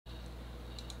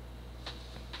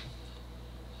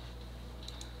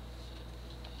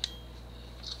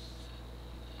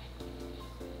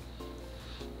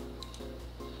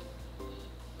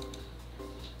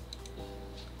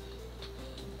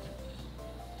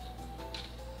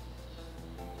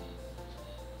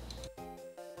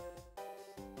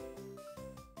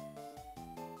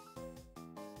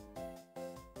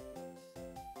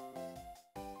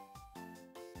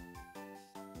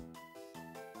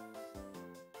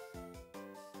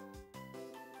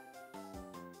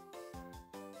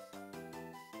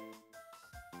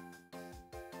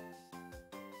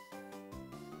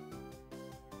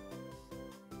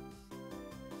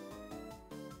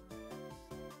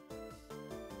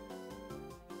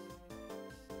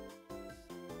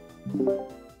And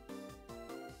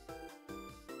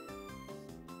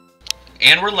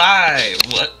we're live!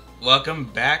 Welcome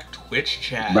back, Twitch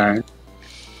chat. Bang.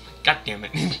 God damn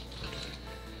it.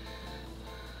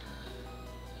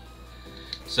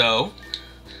 So,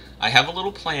 I have a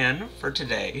little plan for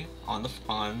today on the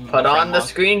Put on the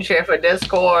screen share for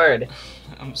Discord.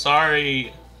 I'm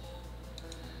sorry.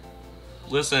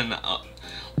 Listen,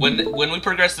 when we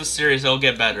progress this series, it'll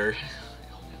get better.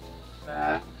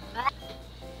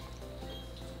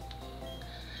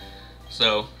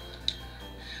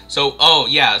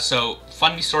 So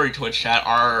funny story, Twitch chat.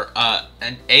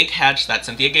 An egg hatch that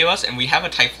Cynthia gave us, and we have a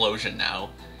Typhlosion now.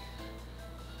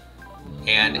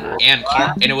 And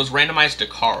it was randomized to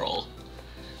Carl.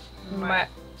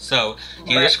 So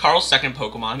he is Carl's second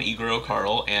Pokemon, Iguro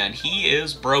Carl, and he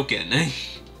is broken.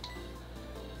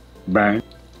 Bang.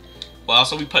 Well,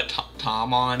 also we put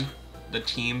Tom on the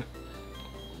team.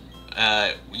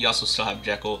 We also still have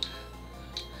Jekyll.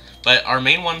 But our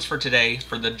main ones for today,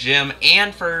 for the gym,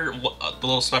 and for the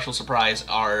little special surprise,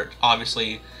 are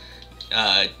obviously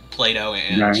Play-Doh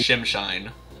and Shimshine,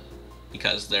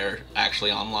 because they're actually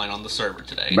online on the server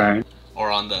today. Bang. Or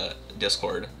on the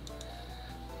Discord.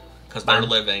 Because they're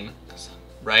living.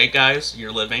 Right, guys?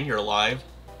 You're living, you're alive.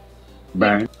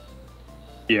 Bang.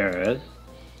 Yes.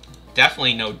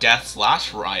 Definitely no deaths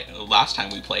last time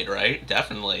we played, right?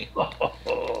 Definitely.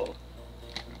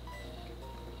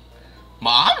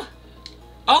 Mom?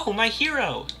 Oh, my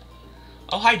hero!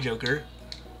 Oh, hi, Joker.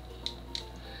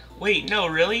 Wait, no,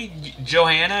 really?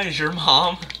 Johanna is your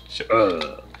mom?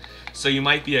 So you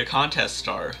might be a contest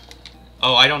star.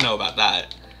 Oh, I don't know about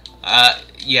that.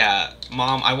 Yeah,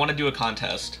 Mom, I want to do a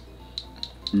contest.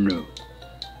 No.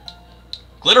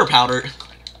 Glitter powder!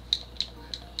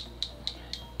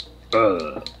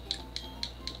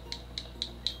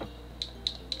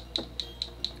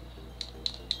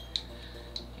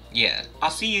 Yeah, I'll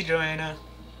see you, Joanna.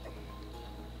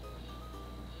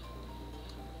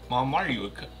 Mom, why are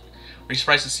you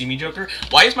surprised to see me, Joker?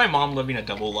 Why is my mom living a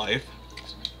double life?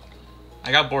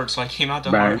 I got bored, so I came out to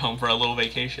our home for a little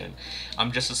vacation.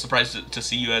 I'm just as surprised to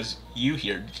see you as you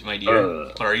here, my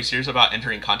dear. But are you serious about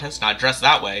entering contests? Not dressed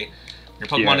that way. Your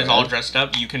Pokemon is all dressed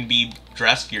up. You can be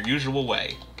dressed your usual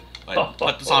way. But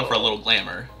put this on for a little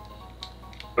glamour.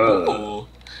 Ooh.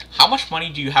 How much money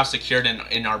do you have secured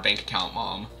in our bank account,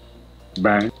 Mom?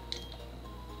 Bang.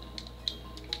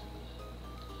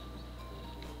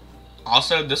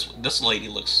 Also, this lady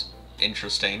looks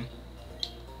interesting.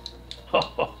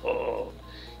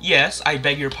 Yes, I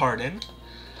beg your pardon.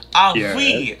 Ah,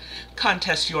 oui!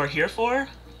 Contest you are here for?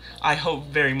 I hope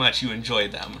very much you enjoy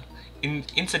them.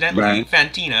 Incidentally,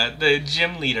 Fantina, the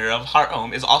gym leader of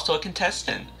Hearthome, is also a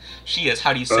contestant. She is,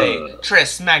 how do you say,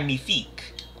 très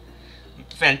magnifique.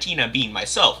 Fantina being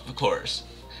myself, of course.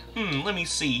 Let me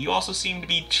see. You also seem to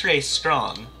be très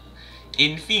strong.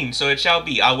 In fin, so it shall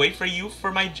be. I'll wait for you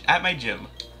at my gym.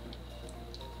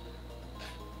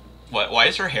 What? Why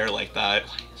is her hair like that?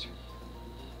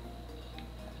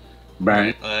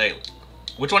 Bang.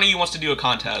 Which one of you wants to do a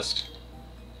contest?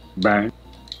 Bang.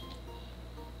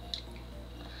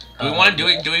 Do we want to do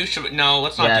it? No,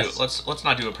 let's not do it. Let's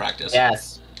not do a practice.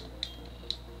 Yes.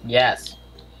 Yes.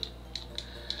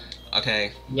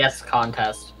 Okay. Yes,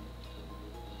 contest.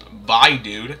 Bye,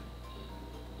 dude.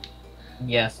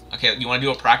 Yes. Okay, you want to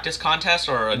do a practice contest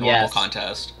or a normal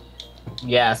contest?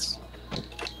 Yes.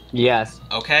 Yes.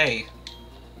 Okay.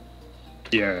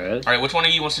 Yes. All right, which one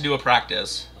of you wants to do a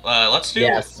practice? Let's do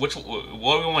what do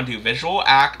we want to do? Visual,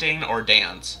 acting, or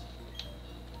dance?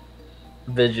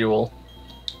 Visual.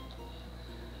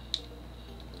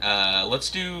 Let's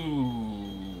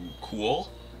do cool.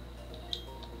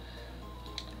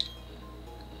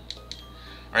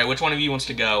 All right, which one of you wants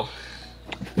to go?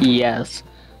 Yes.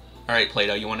 All right,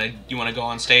 Play-Doh, you wanna go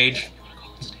on stage?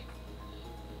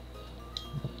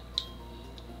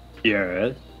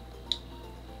 Yes.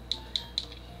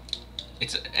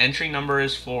 Its entry number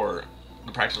is 4.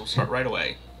 The practice will start right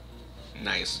away.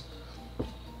 Nice.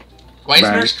 Why is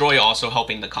Nurse Joy also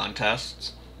helping the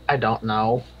contests? I don't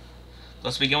know.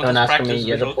 Let's begin with this practice.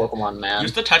 You're the Pokemon man.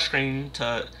 Use the touchscreen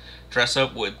to dress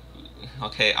up with...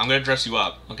 Okay, I'm gonna dress you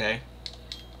up, okay?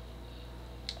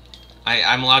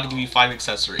 I'm allowed to give you 5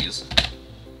 accessories.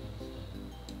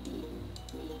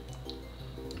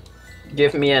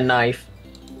 Give me a knife.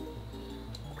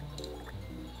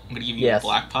 I'm gonna give you a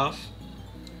Black Puff.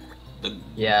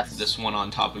 This one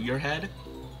on top of your head.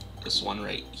 This one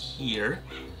right here.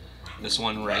 This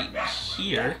one right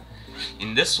here.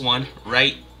 And this one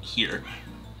right here.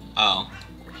 Oh.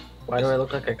 Why do I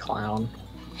look like a clown?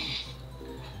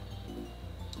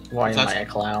 Why am I a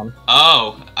clown?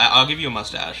 Oh, I'll give you a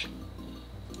mustache.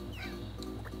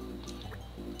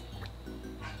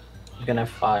 You can have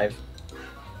 5.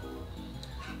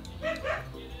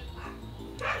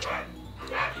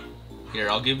 Here,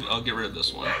 I'll get rid of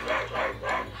this one.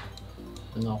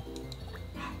 No.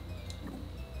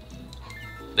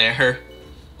 There.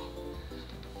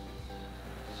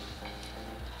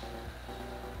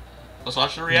 Let's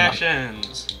watch the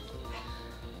reactions.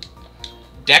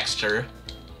 Dexter.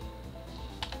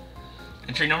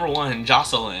 Entry number 1,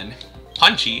 Jocelyn.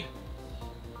 Punchy.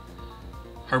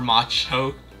 Her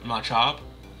Machop.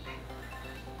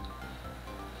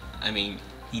 I mean,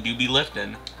 he do be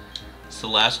lifting.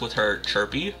 Celeste with her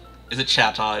Chirpy. Is it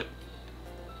Chatot?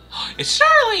 It's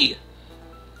Charlie!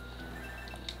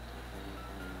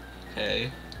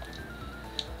 Okay.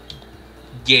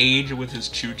 Gage with his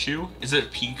Choo Choo. Is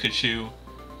it Pikachu?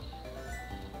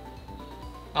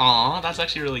 Aw, that's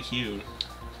actually really cute.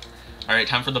 Alright,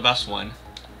 time for the best one.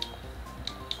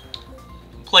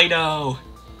 Play-Doh!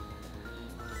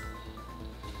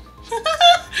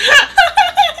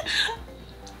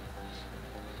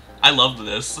 I love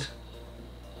this.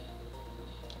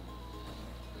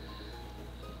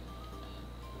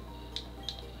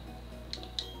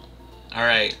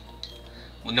 Alright.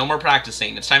 Well, no more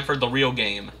practicing. It's time for the real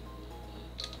game.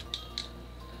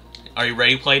 Are you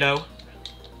ready, Play-Doh?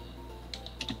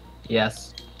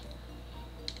 Yes.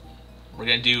 We're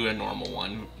gonna do a normal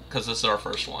one, because this is our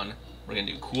first one. We're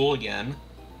gonna do cool again.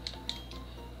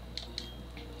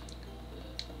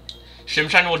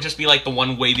 Shimshine will just be like the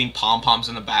one waving pom-poms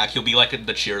in the back. He'll be like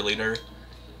the cheerleader.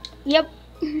 Yep.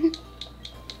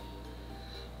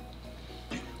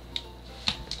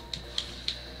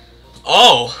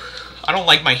 Oh! I don't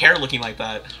like my hair looking like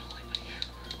that.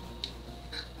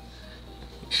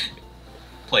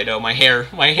 Play-Doh, my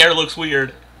hair looks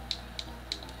weird.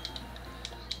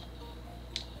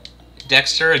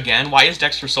 Dexter again? Why is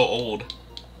Dexter so old?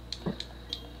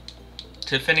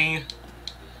 Tiffany.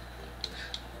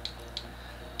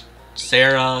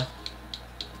 Sarah.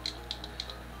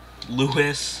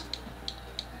 Lewis.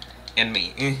 And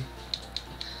me.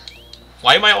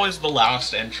 Why am I always the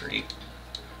last entry?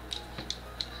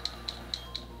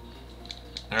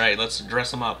 Alright, let's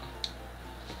dress them up.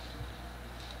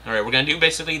 Alright, we're gonna do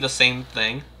basically the same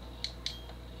thing.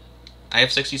 I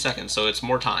have 60 seconds, so it's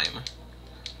more time.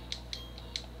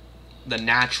 The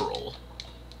natural.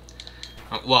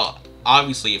 Well,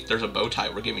 obviously, if there's a bow tie,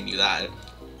 we're giving you that.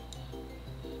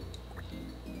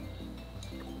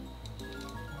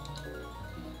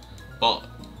 Well,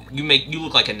 you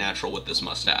look like a natural with this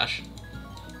mustache.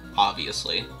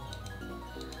 Obviously.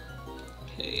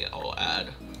 Okay, I'll add.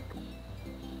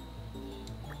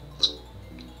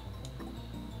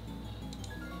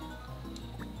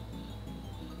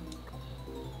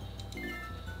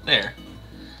 There.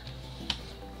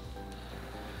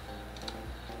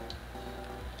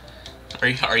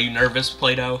 Are you nervous,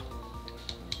 Play-Doh?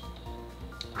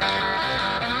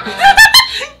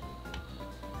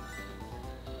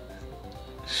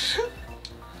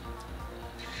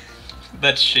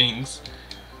 That's Shings.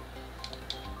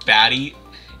 Batty,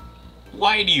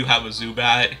 why do you have a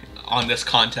Zubat on this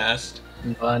contest?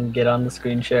 And get on the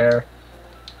screen share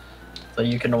so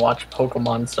you can watch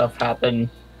Pokemon stuff happen.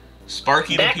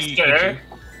 Sparky the Dexter. Pikachu.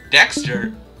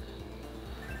 Dexter.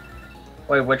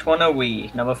 Wait, which one are we?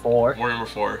 Number 4? We're number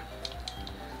 4.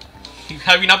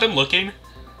 Have you not been looking?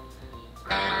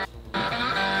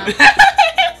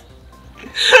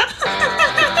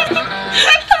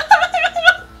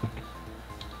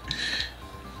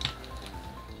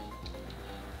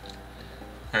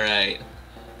 Alright.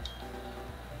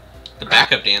 The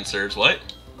backup dancers, what?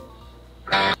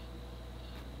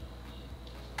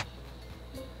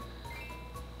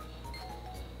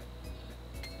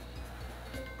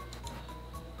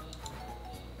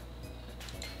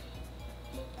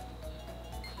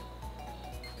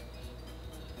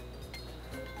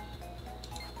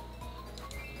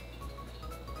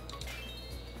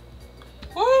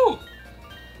 Woo!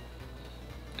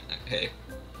 Okay.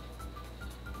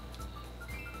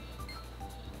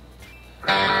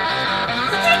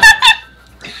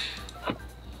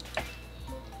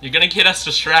 You're gonna get us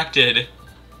distracted.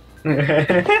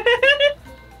 Okay,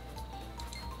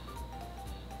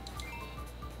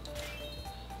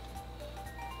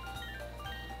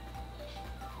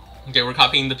 we're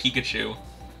copying the Pikachu.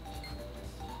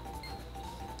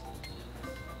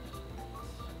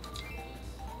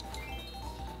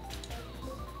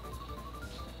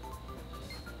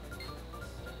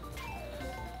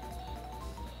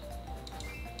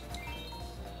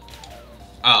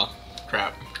 Oh,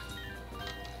 crap.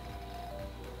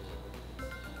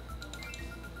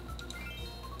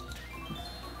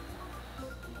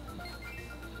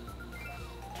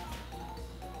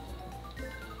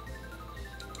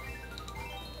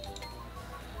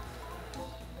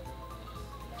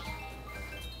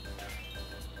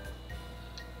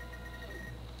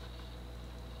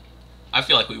 I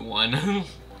feel like we won.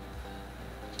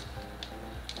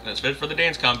 Let's fit for the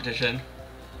dance competition.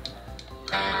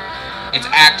 It's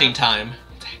acting time.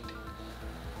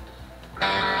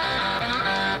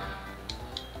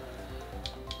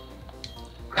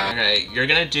 Okay, you're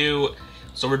gonna do.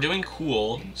 So we're doing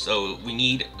cool. So we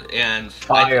need and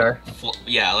Fire.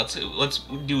 Yeah, let's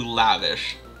do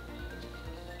lavish.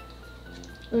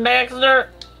 Dexter.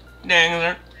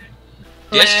 Dang,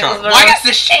 discharge. Dexter. Why does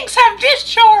the Shinx have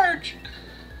discharge?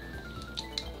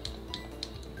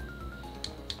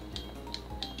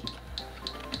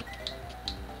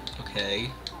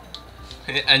 Okay.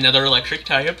 Another electric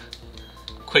type.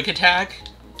 Quick attack.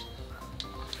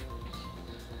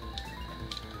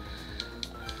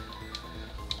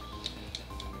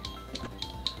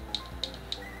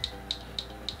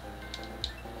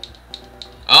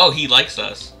 Oh, he likes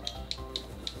us.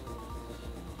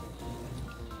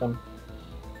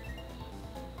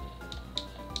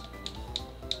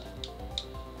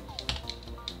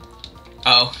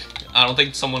 Oh, I don't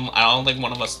think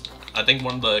one of us. I think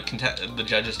one of the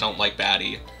judges don't like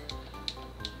Batty.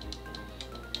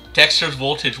 Dexter's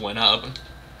voltage went up.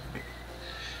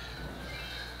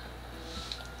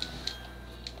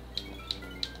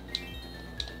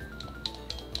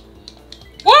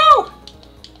 Woo!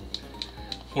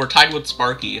 We're tied with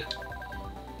Sparky.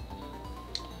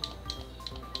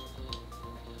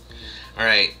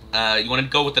 Alright, you want to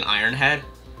go with an Iron Head?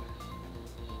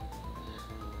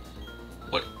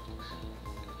 What?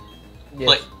 Yes.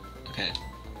 Like, okay.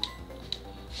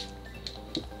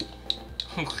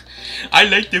 I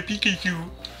like the Pikachu.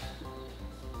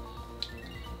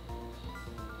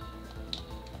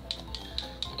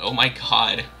 Oh my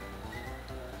god.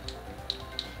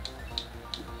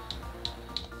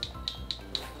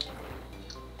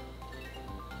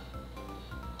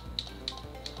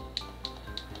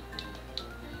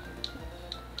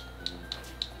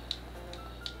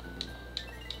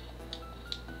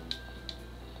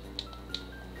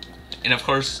 And of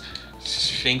course,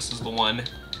 Shinx is the one.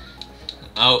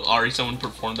 Oh, already someone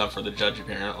performed that for the judge,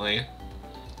 apparently.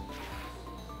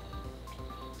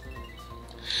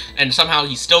 And somehow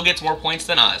he still gets more points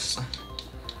than us.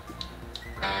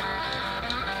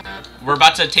 We're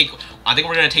about to take... I think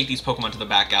we're going to take these Pokemon to the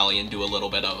back alley and do a little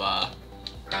bit of,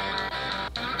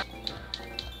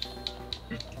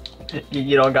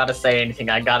 You don't gotta say anything,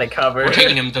 I got it covered. We're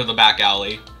taking him to the back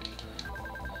alley.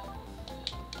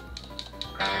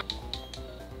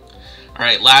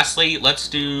 Alright, lastly, let's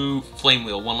do Flame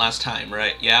Wheel one last time,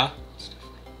 right? Yeah?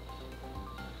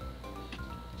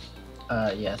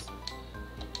 Yes.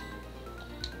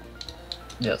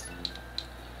 Yes.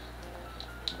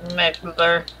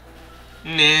 Mexler.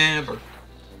 Never.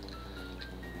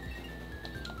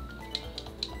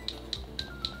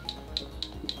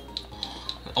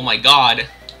 Oh my god.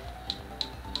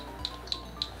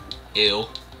 Ew.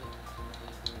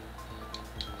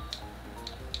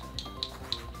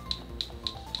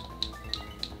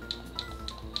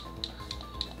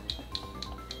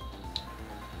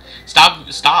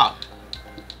 Stop.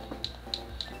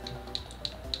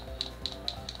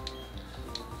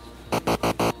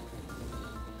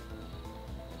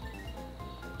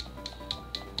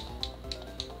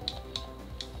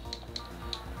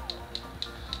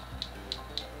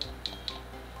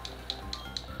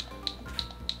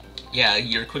 Yeah,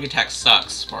 your quick attack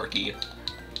sucks, Sparky.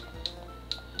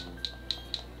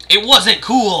 It wasn't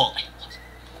cool!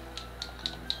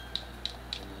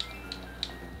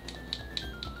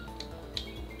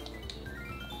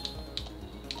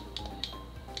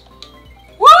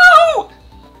 Woo!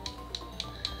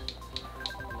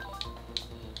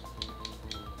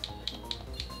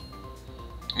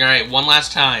 Alright, one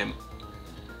last time.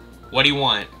 What do you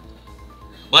want?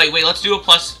 Wait, let's do a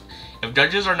plus... If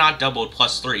judges are not doubled,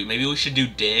 +3. Maybe we should do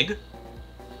dig?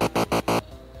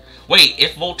 Wait,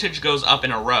 if voltage goes up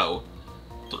in a row...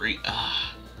 3...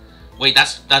 Wait,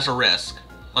 that's a risk.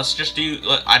 Let's just do...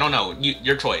 I don't know.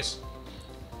 Your choice.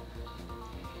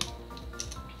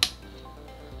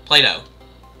 Play-Doh.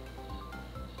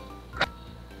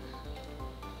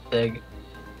 Dig.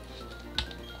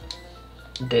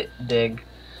 Dig.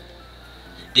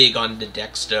 Dig on the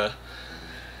Dexter.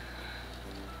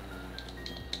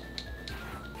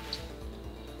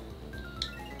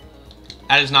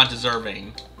 That is not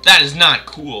deserving. That is not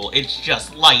cool. It's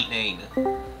just lightning.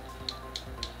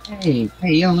 Hey,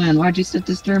 yo, man, why'd you set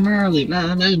this term early,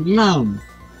 man? No.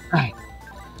 Right.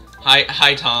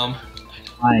 Hi, Tom.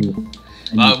 Hi.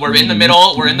 We're in the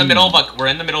middle. We're in the middle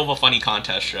of a funny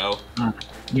contest show.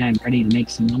 Yeah, I'm ready to make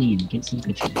some money and get some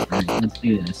pictures. Alright, let's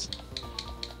do this.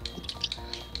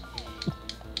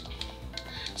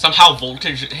 Somehow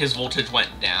his voltage went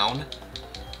down.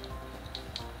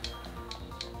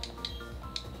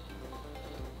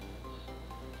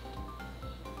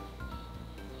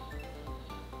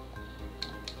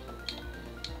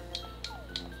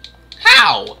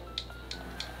 How?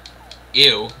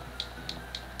 Ew.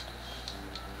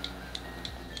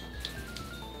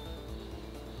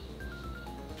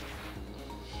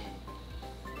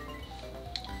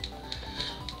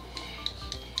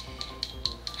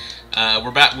 We're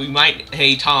back. We might.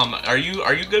 Hey, Tom, are you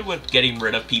good with getting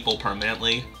rid of people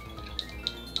permanently?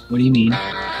 What do you mean?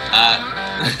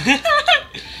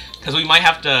 Because we might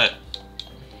have to.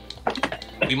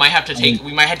 We might have to take.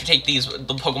 We might have to take the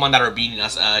Pokemon that are beating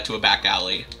us to a back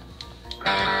alley.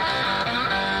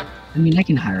 I mean, I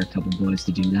can hire a couple boys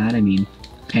to do that. I mean,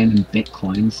 pay them in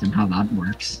bitcoins and how that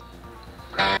works.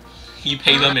 You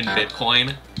pay them in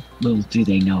Bitcoin. Little do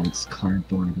they know it's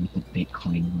cardboard with the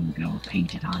Bitcoin logo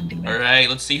painted onto it. Alright,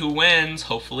 let's see who wins.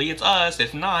 Hopefully it's us.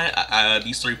 If not,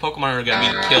 these 3 Pokemon are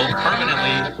gonna be killed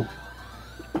permanently.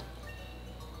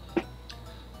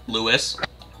 Lewis.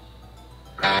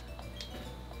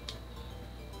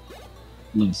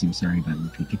 Lewis, I'm sorry about your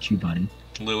Pikachu, buddy.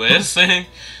 Lewis.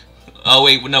 Oh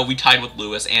wait, no, we tied with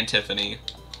Lewis and Tiffany.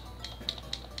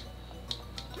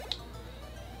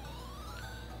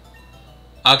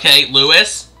 Okay,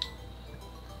 Lewis.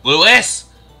 Lewis!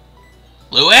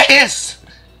 Lewis!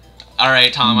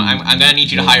 Alright, Tom, I'm gonna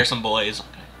need you to hire some boys.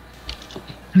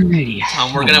 Alrighty.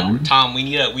 Tom, we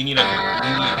need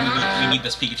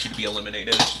this Pikachu to be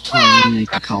eliminated.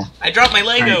 Make a call. I dropped my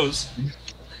Legos!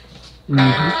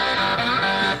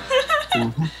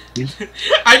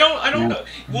 I don't know.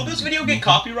 Will this video get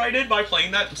copyrighted by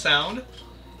playing that sound?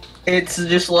 It's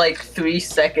just like 3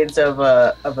 seconds of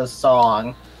a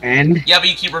song. And? Yeah, but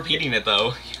you keep repeating it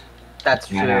though. That's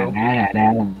true.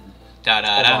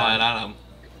 Da-da-da-da-da.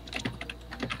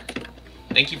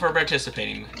 Thank you for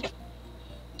participating.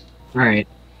 Alright.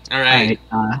 Alright.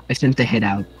 I sent the hit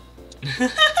out.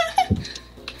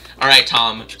 Alright,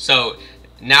 Tom. So,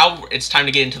 now it's time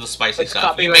to get into the spicy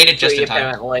stuff. You made it just in time.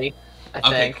 Apparently, I Okay,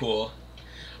 think. cool.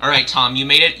 Alright, Tom, you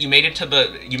made it to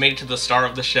the star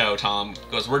of the show, Tom.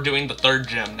 Because we're doing the 3rd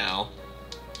gym now.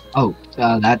 Oh,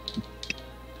 that...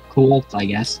 Cool, I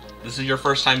guess. This is your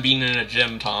first time being in a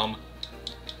gym, Tom.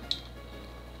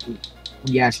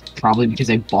 Yes, probably because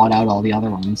I bought out all the other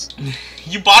ones.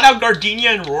 You bought out Gardenia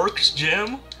and Rourke's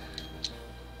gym?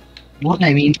 What?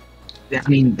 I mean, I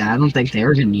don't think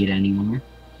they're gonna need it anymore.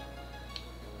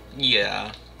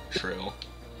 Yeah, true.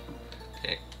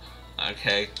 Okay.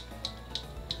 Okay.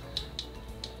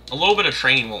 A little bit of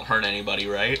training won't hurt anybody,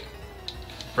 right?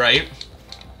 Right?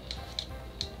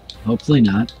 Hopefully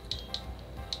not.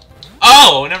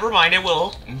 Oh, never mind, it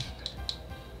will.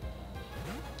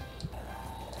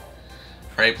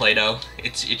 Alright, Play-Doh.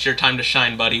 It's your time to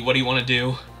shine, buddy. What do you want to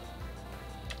do?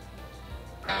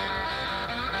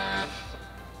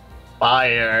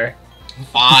 Fire.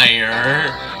 Fire.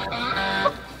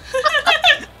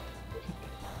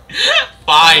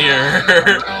 Fire.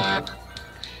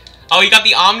 Oh, you got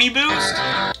the Omni Boost?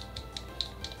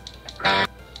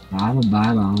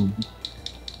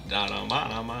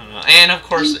 And of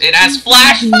course, it has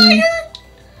Flash Fire!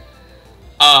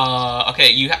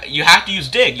 Okay, you have to use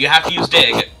Dig. You have to use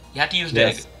Dig. You have to use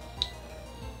Dig. Yes.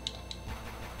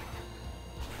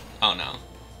 Oh no.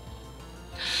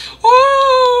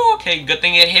 Woo! Okay, good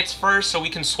thing it hits first so we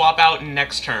can swap out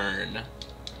next turn.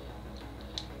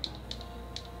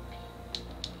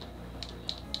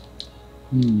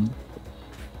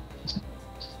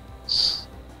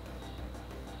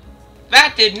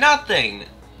 That did nothing!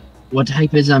 What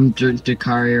type is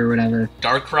Dakari or whatever?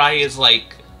 Darkrai is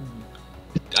like...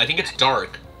 I think it's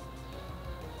Dark.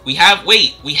 We have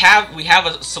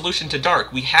a solution to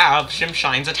Dark. We have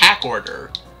Shimshine's attack order.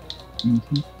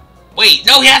 Wait,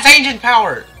 no, he has Ancient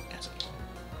Power!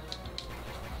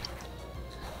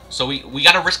 So we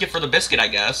gotta risk it for the biscuit, I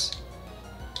guess.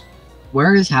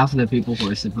 Where is half of the people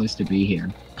who are supposed to be here?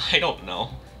 I don't know.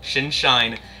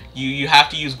 Shimshine, you have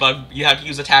to use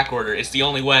attack order. It's the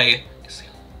only way.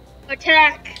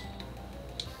 Attack!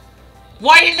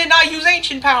 Why didn't it not use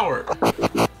Ancient Power?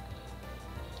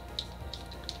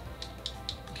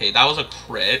 Okay, that was a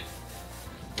crit.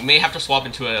 We may have to swap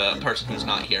into a person who's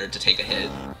not here to take a hit.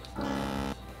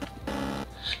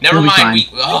 Never mind.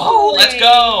 Oh, let's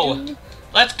go!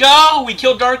 Let's go! We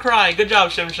killed Darkrai. Good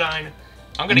job, Shimshine.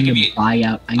 I'm gonna give you. I'm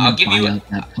gonna buy out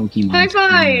that Pokemon. High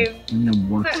five! I'm gonna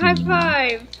work. High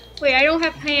five! Wait, I don't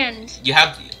have hands. You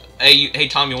have. Hey,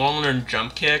 Tom. You want to learn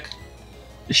Jump Kick?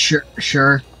 Sure.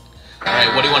 All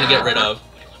right. What do you want to get rid of?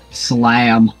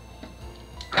 Slam.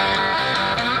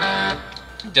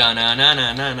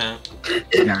 Da-na-na-na-na-na.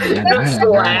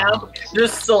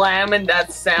 Just slamming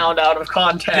that sound out of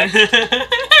context.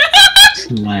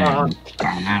 Slam.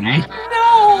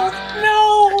 No!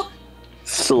 No!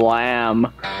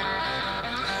 Slam.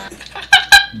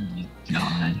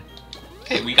 God.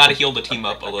 Okay, we gotta heal the team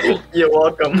up a little. You're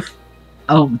welcome.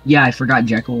 Oh, yeah, I forgot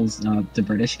Jekyll's the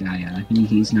British guy.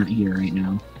 He's not here right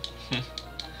now.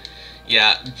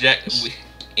 Yeah,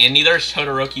 and neither is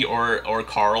Todoroki or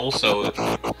Carl, so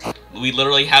we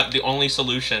literally have the only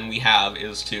solution we have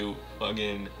is to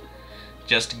fucking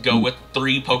just go with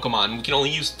 3 Pokemon. We can only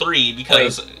use 3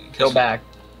 because... Go back.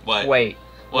 What? Wait.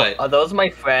 What? Are those my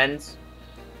friends?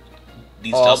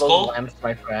 These All those Duskull? lamps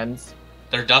my friends?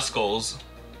 They're Duskulls.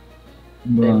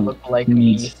 They Bro, look like who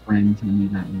me. needs friends when you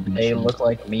got no They shit? look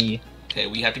like me. Okay,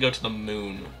 we have to go to the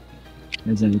moon.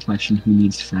 There's a question: who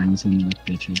needs friends when you like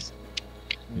bitches?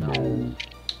 No.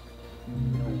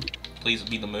 Please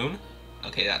be the moon.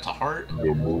 Okay, that's a heart.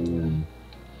 The moon.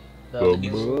 The The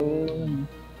moon.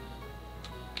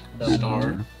 The Star.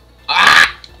 moon.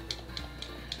 Ah!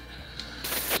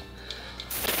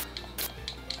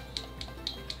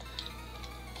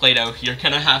 Plato, you're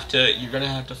gonna have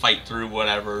to fight through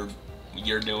whatever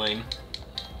you're doing.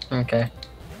 Okay.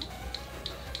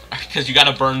 Because you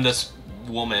gotta burn this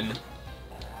woman.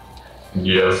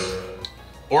 Yes.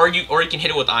 Or you can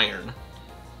hit it with iron.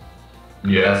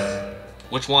 Yes.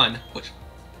 Which one? Which?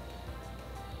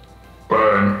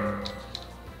 Burn.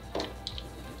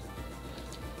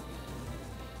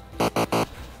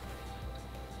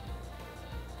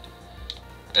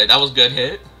 That was good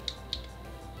hit.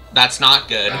 That's not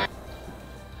good.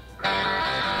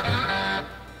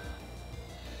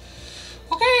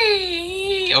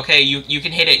 Okay. Okay, you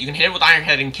can hit it. You can hit it with Iron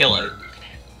Head and kill it.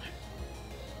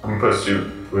 I'm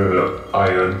pursued with an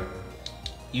iron.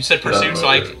 You said pursuit, so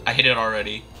I hit it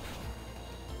already.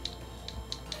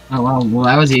 Oh wow, well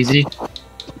that was easy.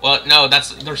 Well, no,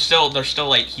 they're still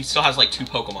like he still has like 2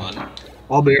 Pokemon.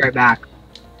 I'll be right back.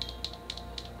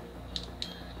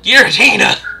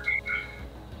 Giratina!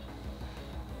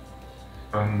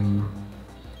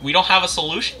 We don't have a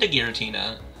solution to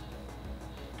Giratina.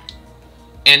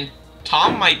 And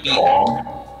Tom might be no.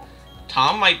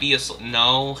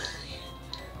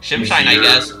 Shimshine, I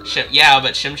guess. Yeah,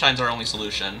 but Shimshine's our only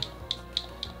solution.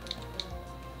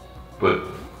 But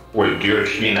wait,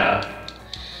 Giratina.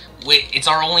 Wait, it's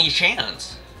our only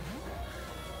chance.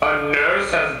 A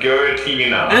nurse has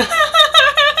Giratina.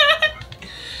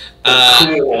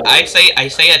 Cool. I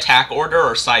say attack order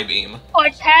or Psybeam.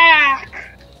 Attack!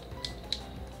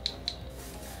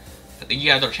 I think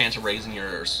you have a chance of raising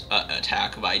your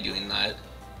attack by doing that.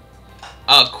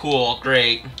 Oh, cool,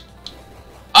 great.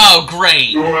 Oh,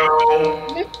 great.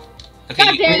 Well, Okay,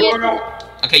 God dang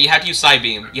it. okay, you have to use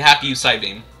Psybeam. You have to use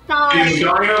Psybeam. he's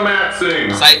Sorry.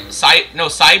 Dynamaxing.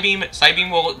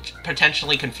 Psybeam will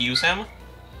potentially confuse him.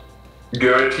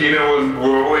 Giratina was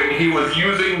rolling. He was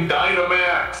using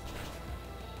Dynamax.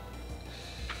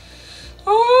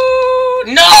 Ooh,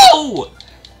 no!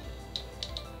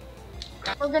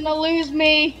 We're gonna lose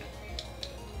me.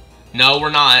 No,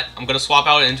 we're not. I'm gonna swap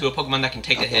out into a Pokemon that can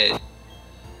take a hit.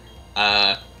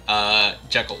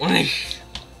 Jekyll.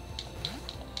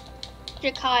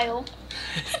 Jakyle.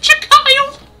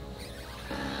 Jakyle!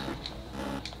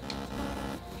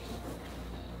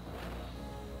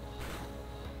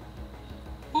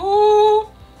 Ooh.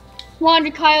 Come on,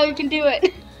 Jakyle, you can do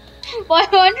it. Why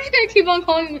I'm just gonna keep on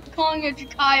calling it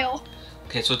Jakyle.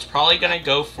 Okay, so it's probably gonna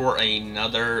go for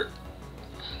another...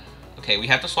 Okay, we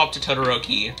have to swap to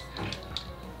Todoroki.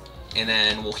 And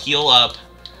then we'll heal up...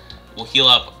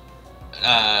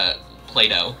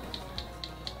 Plato.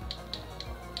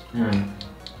 Why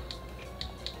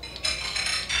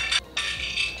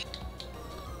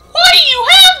do you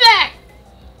have that?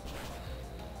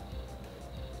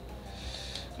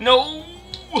 No!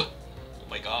 Oh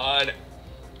my god.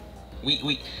 We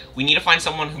need to find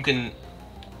someone who can...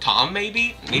 Tom,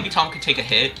 maybe? Maybe Tom could take a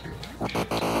hit.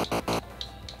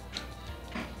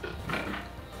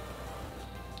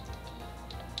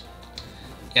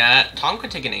 Yeah, Tom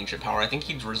could take an Ancient Power. I think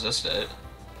he'd resist it.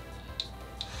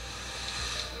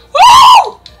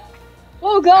 Woo!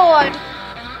 Oh god.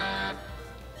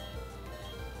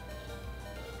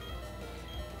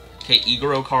 Okay,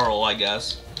 Igoro Carl, I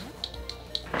guess.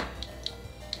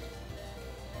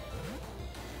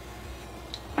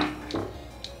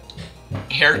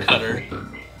 Hair cutter.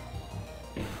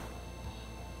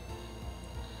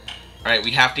 Alright,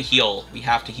 we have to heal. We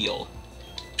have to heal.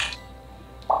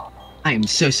 I am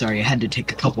so sorry. I had to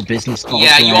take a couple business calls.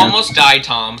 Yeah, so you I- almost died,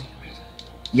 Tom.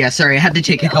 Yeah, sorry. I had to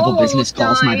take a couple almost business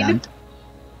calls. My died.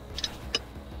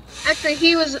 bad. Actually,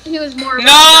 he was more. Of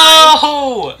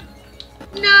No!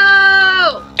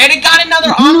 No! And it got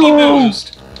another Omni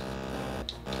boost!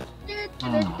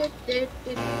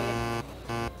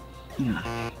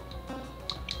 Yeah.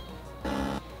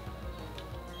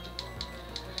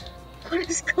 What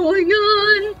is going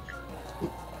on?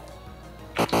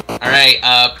 Alright,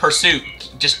 pursuit.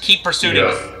 Just keep pursuing.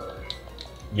 Yes.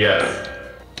 Yes.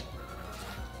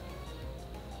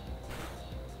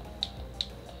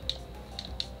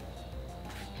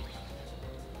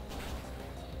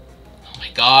 Oh my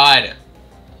god.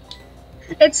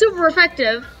 It's super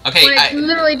effective. Okay, When it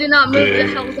literally did not move the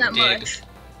health that Dig. much.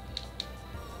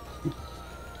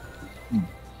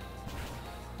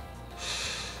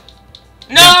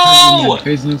 No!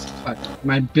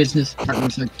 My business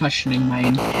partners are questioning my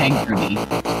integrity.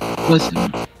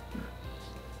 Listen,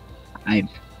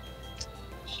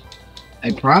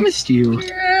 I promised you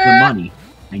the money.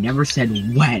 I never said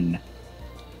when.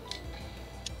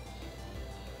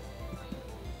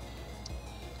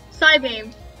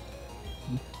 Psybeam.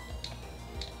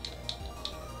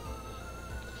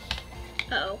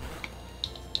 Uh-oh.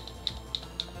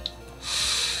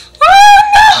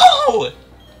 Oh no!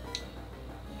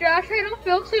 Josh, I don't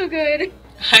feel too good.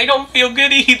 I don't feel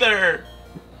good either.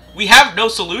 We have no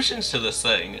solutions to this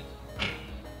thing.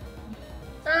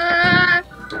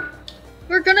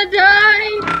 We're gonna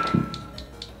die.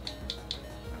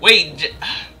 Wait,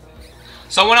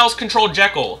 someone else control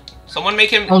Jekyll. Someone make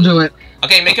him. I'll do it.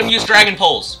 Okay, make him use Dragon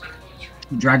Pulse.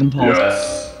 Dragon Pulse.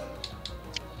 Yes.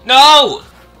 No!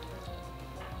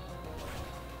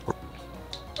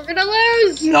 We're gonna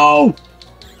lose. No!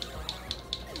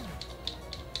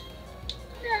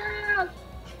 No.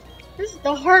 This is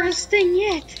the hardest thing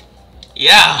yet.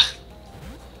 Yeah.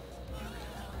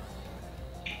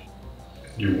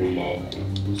 You will not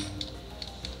lose.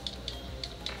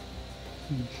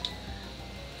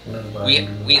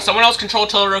 Someone else control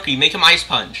Todoroki. Make him Ice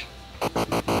Punch.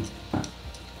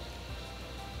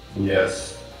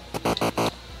 Yes.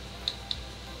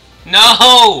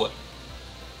 No!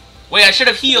 Wait, I should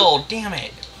have healed. Damn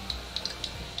it.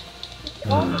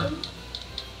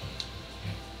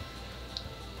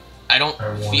 I don't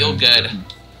feel good. I'm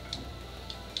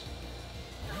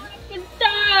gonna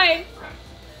die.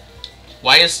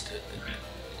 Why is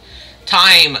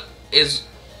time is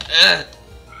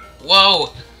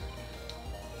whoa.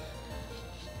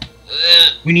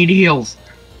 We need heals.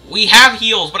 We have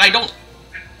heals, but I don't.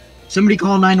 Somebody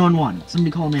call 911.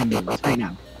 Somebody call an ambulance right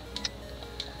now.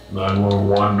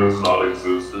 911 does not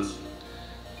exist.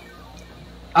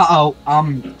 Uh-oh,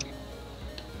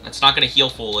 It's not gonna heal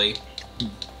fully.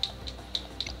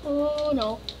 Oh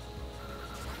no.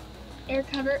 Air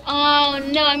cover. Oh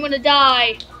no, I'm gonna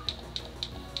die.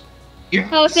 yes.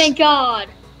 Oh, thank God.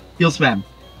 Heal spam.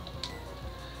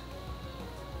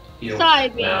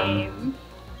 Psybeam.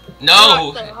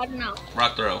 No! I don't know.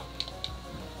 Rock throw.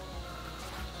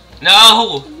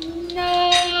 No!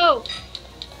 No.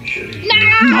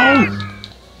 No!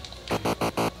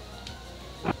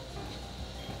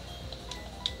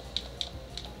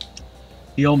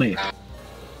 Heal me.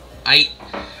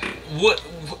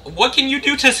 What can you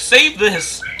do to save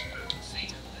this?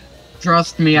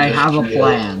 Trust me, I have a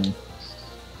plan.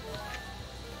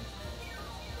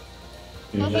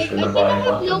 You're I just think gonna I buy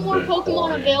have no weapons more and Pokemon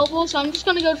fly. available, so I'm just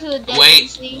gonna go to the deck and Wait,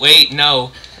 see. wait,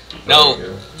 no. No.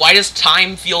 Why does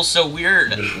time feel so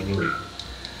weird? Just wait.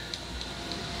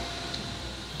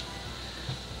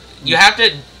 You have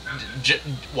to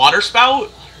water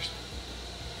spout?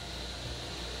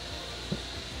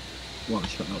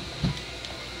 Watch out.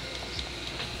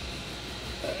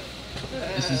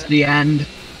 This is the end.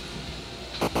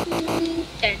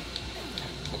 Okay.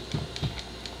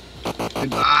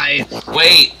 Goodbye.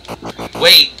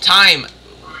 Wait, time.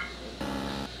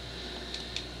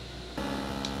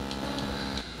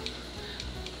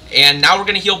 And now we're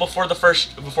gonna heal before the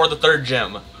third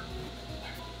gym.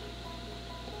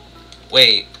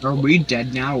 Wait, Are we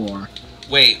dead now, or?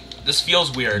 wait, this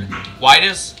feels weird. Why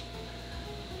does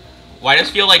it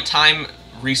feel like time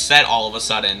reset all of a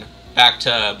sudden back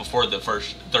to before the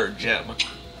third gym?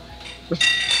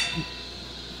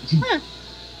 Huh.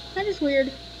 That is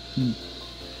weird.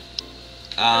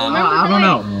 I don't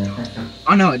know.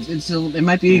 Oh no, it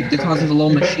might be because of the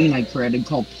little machine I created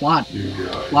called plot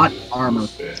armor.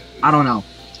 I don't know.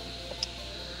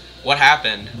 What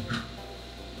happened?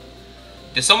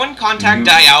 Did someone contact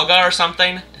Dialga or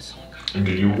something?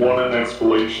 Do you want an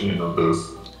explanation of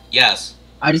this? Yes.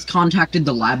 I just contacted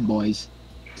the lab boys.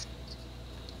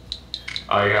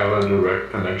 I have a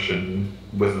direct connection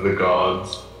with the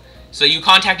gods. So you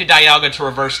contacted Dialga to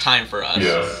reverse time for us.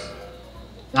 Yes.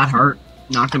 That hurt.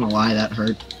 Not gonna lie, that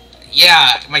hurt.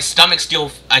 Yeah, my stomach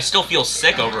I still feel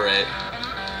sick over it.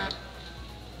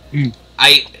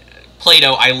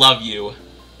 Play-Doh, I love you.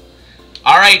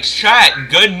 Alright, chat,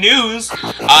 good news.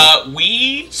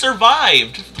 We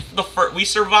survived. We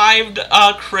survived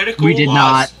critical We did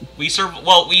loss.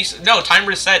 not. No, time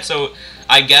reset, so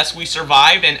I guess we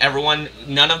survived and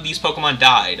none of these Pokemon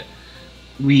died.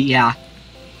 Yeah.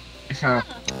 I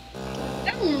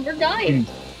don't remember dying.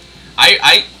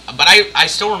 I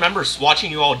still remember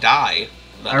watching you all die.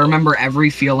 I remember every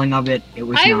feeling of it. It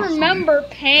was I not remember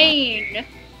pain.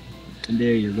 fun.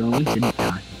 There you go. We didn't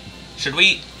die. Should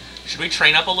we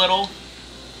train up a little?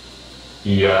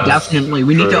 Yes. Definitely.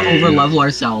 We need to Train. over-level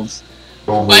ourselves.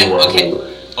 Okay.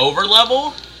 Over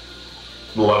level?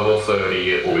 Level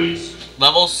 30 at least.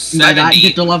 Level By that, 70.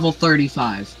 get to level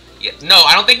 35. Yeah, no,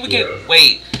 I don't think we can. Yeah.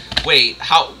 Wait. Wait,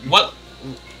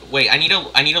 I need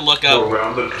to look up.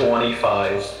 Around the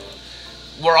 25.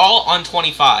 We're all on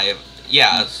 25.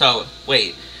 Yeah. So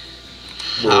wait.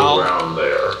 We're How- around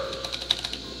there.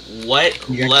 What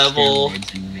You got level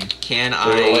steroids in me. can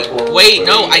I? Wait,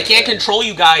 no, I can't control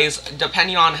you guys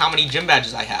depending on how many gym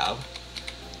badges I have.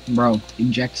 Bro,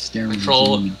 inject steroids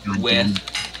Control in me. goddamn.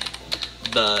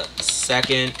 with the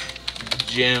second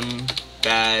gym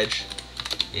badge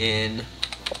in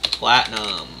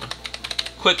Platinum.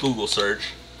 Quick Google search.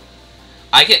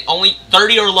 I can only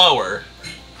 30 or lower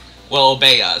will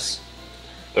obey us.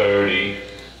 30.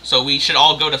 So we should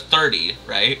all go to 30,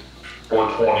 right? Or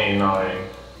 29.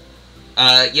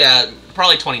 Yeah,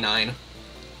 probably 29.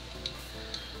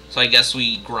 So I guess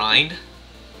we grind.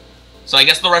 So I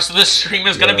guess the rest of this stream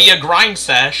is gonna be a grind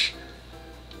sesh.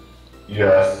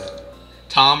 Yes.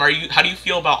 Tom, how do you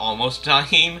feel about almost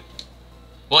dying?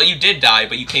 Well, you did die,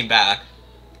 but you came back.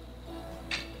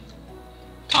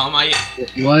 Tom,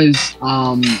 It was,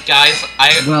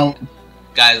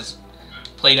 guys,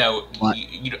 Play-Doh, What?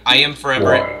 I am forever,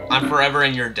 What? I'm forever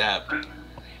in your debt.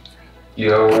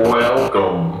 You're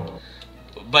welcome.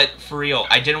 But for real,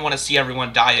 I didn't want to see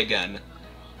everyone die again.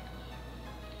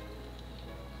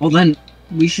 well then,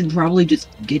 we should probably just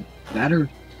get better.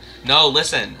 No,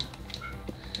 listen.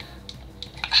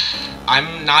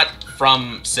 I'm not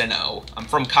from Sinnoh. I'm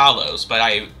from Kalos, but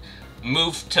I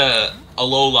moved to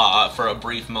Alola for a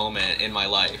brief moment in my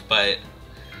life, but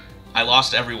I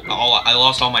lost I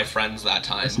lost all my friends that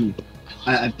time. Listen,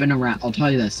 I've been around. I'll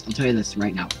tell you this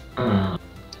right now.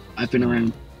 I've been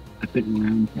around,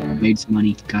 made some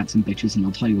money, got some bitches, and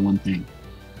I'll tell you one thing.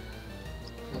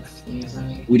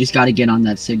 We just gotta get on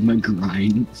that Sigma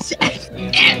grind.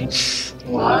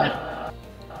 What?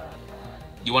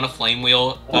 You want a flame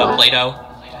wheel, Play-Doh?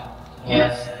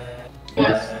 Yes.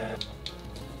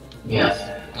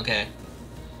 Okay.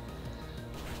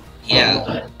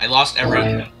 Yeah, I lost everyone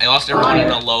in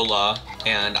Alola,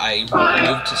 and I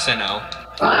moved to Sinnoh.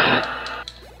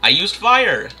 I used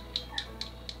fire!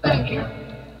 Thank you.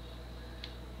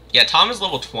 Yeah, Tom is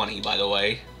level 20, by the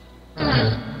way.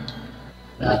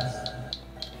 That's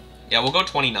Yeah, we'll go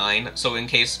 29, so in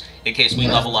case we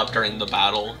level up during the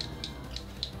battle.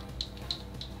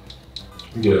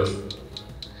 Yes.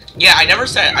 Yeah, I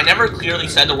never clearly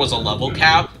said there was a level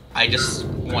cap. I just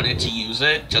wanted to use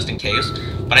it, just in case.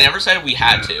 But I never said we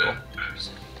had to.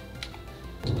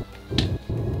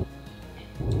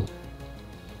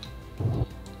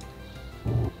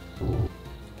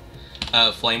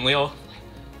 Flame wheel?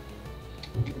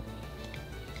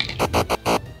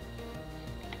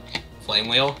 Flame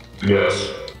wheel?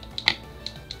 Yes.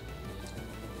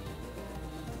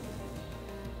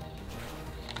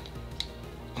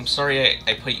 I'm sorry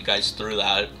I put you guys through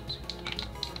that.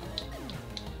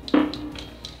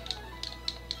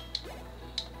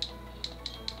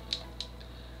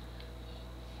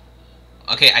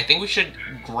 Okay, I think we should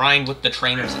grind with the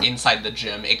trainers inside the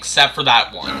gym, except for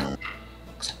that one.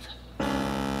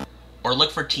 Or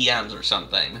look for TMs or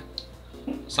something.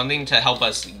 Something to help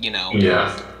us, you know.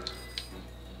 Yes.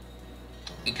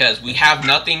 Because we have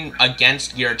nothing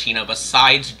against Giratina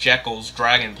besides Jekyll's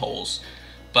Dragon Pulse.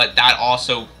 But that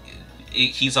also...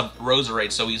 He's a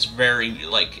Roserade, so he's very,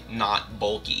 like, not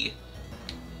bulky.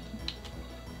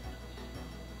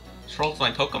 Stroll with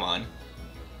my Pokemon.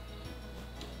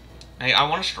 I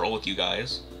want to stroll with you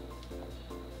guys.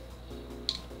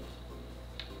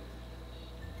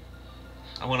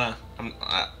 I wanna...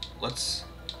 let's...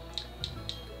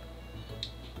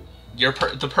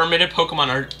 the permitted Pokemon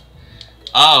are...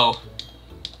 Oh.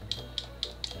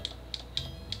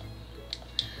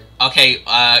 Okay,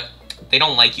 they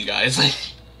don't like you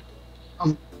guys.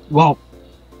 Well,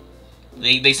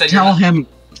 they said tell you're not, him.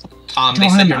 Tom, Tell they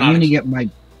said him you're I'm not gonna a, get my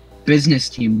business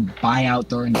team buy out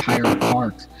their entire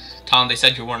park. Tom, they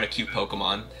said you weren't a cute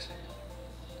Pokemon.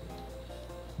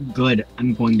 good,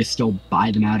 I'm going to still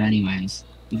buy them out anyways.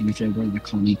 Even if they're going to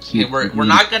call me cute. Okay, we're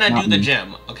not gonna do the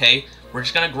gym, okay? We're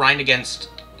just gonna grind against,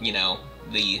 you know,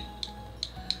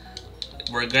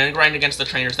 we're gonna grind against the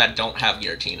trainers that don't have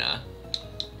Giratina.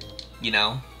 You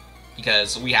know?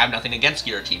 Because we have nothing against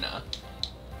Giratina.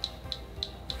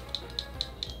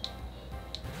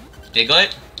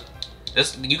 Diglett?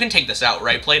 You can take this out,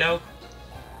 right, Play-Doh?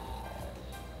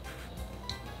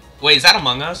 Wait, is that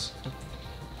Among Us?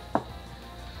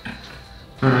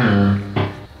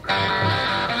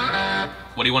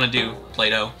 What do you want to do,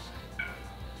 Play-Doh?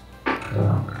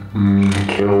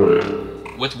 Kill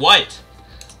it. With what?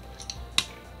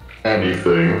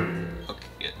 Anything.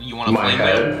 Okay, you want to My flame wheel?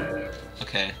 head.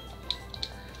 Okay.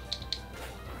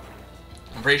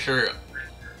 I'm pretty sure...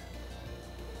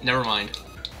 Never mind.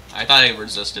 I thought I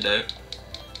resisted it.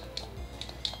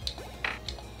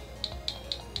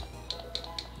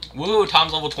 Woo,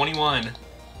 Tom's level 21.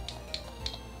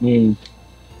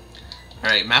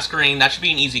 Alright, Masquerain, that should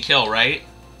be an easy kill, right?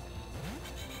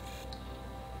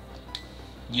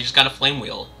 You just got a Flame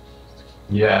Wheel.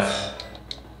 Yes.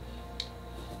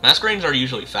 Masquerains are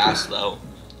usually fast, though.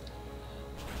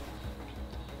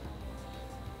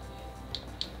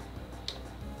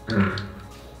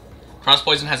 Cross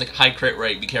Poison has a high crit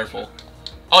rate, be careful.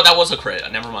 Oh, that was a crit,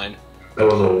 never mind. That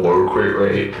was a low crit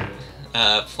rate.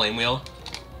 Flame Wheel.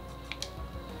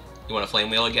 You want a Flame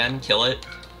Wheel again? Kill it?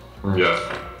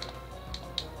 Yes.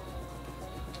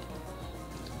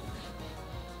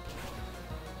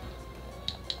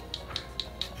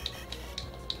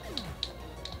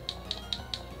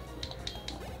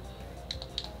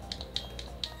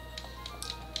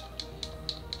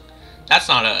 That's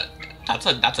not a...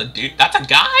 That's a dude. That's a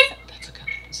guy? That's a guy.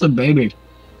 It's a baby.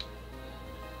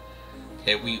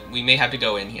 Okay, we may have to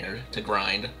go in here to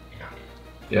grind.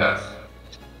 Yes.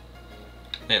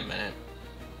 Wait a minute.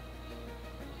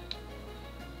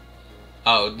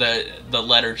 Oh, the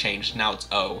letter changed. Now it's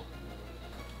O.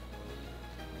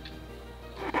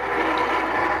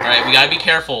 Alright, we gotta be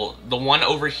careful. The one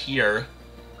over here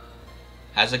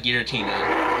has a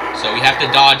Giratina, so we have to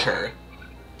dodge her.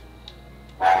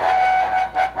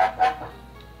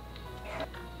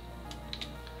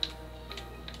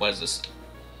 What is this?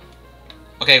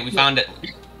 Okay, we found it.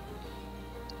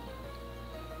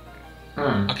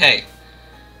 Okay.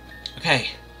 Okay.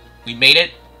 We made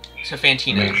it to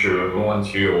Fantina. Make sure everyone's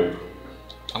healed.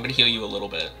 I'm gonna heal you a little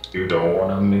bit. You don't want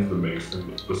them to make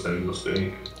the same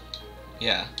mistake.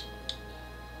 Yeah.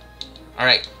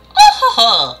 Alright.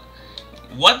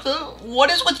 What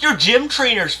is with your gym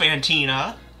trainers,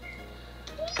 Fantina?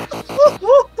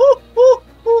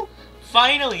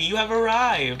 Finally, you have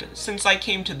arrived. Since I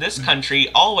came to this country,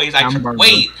 always I Hamburger.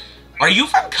 wait. Are you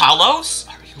from Kalos?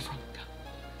 Are you from?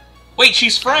 Wait,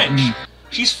 she's French.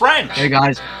 She's French. Hey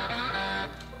guys.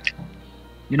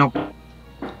 You know,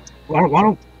 why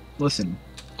don't listen?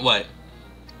 What?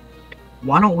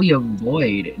 Why don't we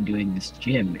avoid doing this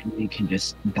gym and we can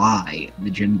just buy the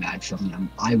gym badge from them?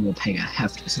 I will pay a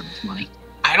hefty sum of money.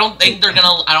 I don't think they're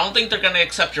gonna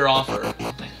accept your offer.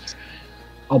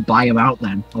 I'll buy them out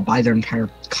then. I'll buy their entire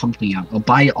company out. I'll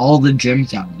buy all the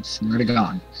gyms out. I swear to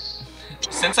God.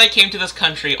 Since I came to this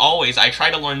country, always I try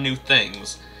to learn new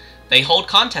things. They hold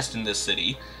contests in this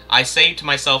city. I say to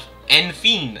myself, en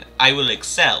fin, I will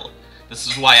excel. This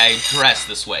is why I dress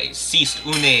this way. Cease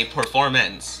une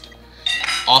performance.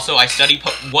 Also, I study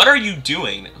what are you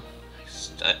doing?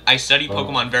 I study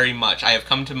Pokemon very much. I have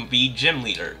come to be gym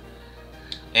leader.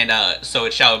 And, so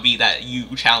it shall be that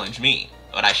you challenge me.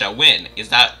 But I shall win.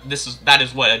 That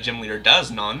is what a gym leader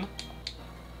does, none?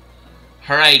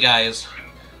 Alright, guys.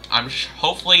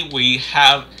 Hopefully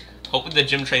the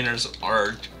gym trainers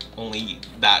are only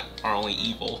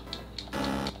evil.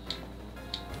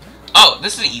 Oh,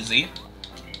 this is easy.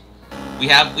 We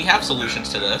have solutions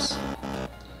to this.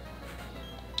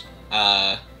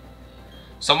 Can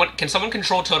someone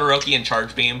control Todoroki and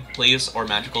Charge Beam, please, or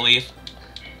Magical Leaf?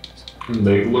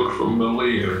 They look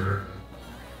familiar.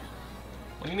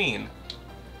 What do you mean?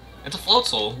 It's a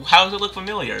Floatzel. How does it look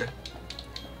familiar?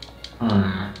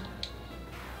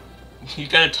 You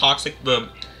gotta toxic the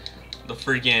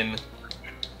freaking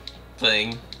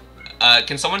thing.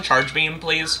 Can someone Charge Beam,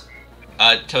 please?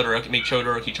 Todoroki, make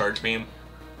Todoroki Charge Beam.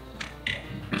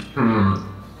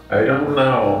 I don't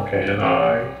know, can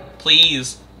I?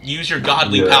 Please, use your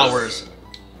godly Yes. powers.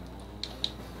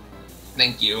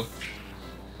 Thank you.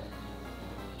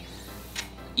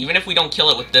 Even if we don't kill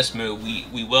it with this move,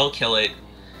 we will kill it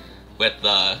with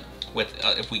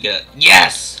if we get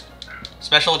yes!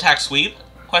 Special attack sweep?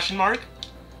 Question mark?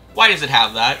 Why does it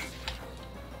have that?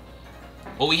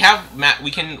 Well, we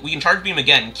can Charge Beam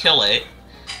again, kill it,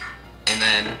 and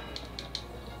and then...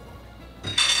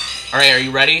 Alright, are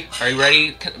you ready? Are you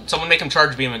ready? Someone make him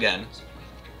charge beam again.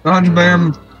 Charge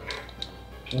beam.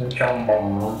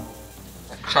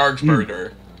 Charge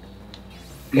burger.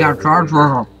 Yeah, charge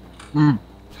burger.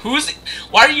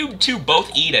 Why are you two both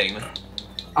eating?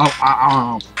 Oh, I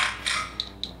don't know.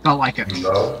 Felt like it.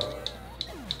 No.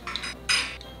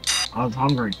 I was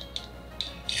hungry.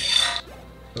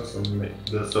 There's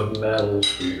some metal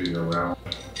shooting around.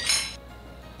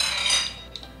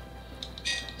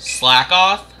 Slack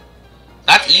off?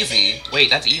 That's easy. Wait,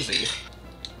 that's easy.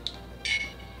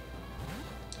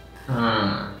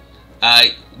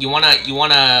 You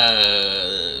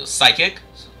wanna psychic?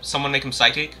 Someone make him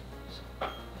psychic?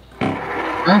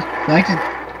 Like it.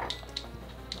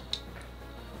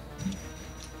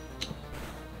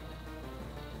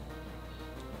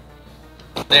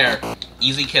 There.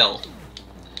 Easy kill.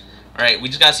 Alright, we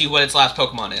just gotta see what its last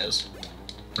Pokemon is.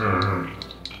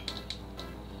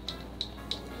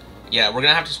 Yeah, we're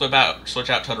gonna have to switch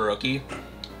out Todoroki.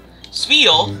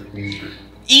 Spheal?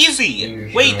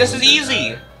 Easy! Wait, this is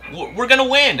easy! We're gonna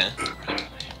win!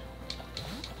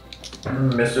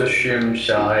 Mr.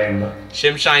 Shimshine.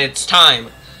 Shimshine, it's time.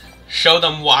 Show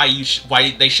them why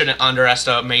why they shouldn't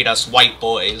underestimate us white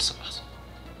boys.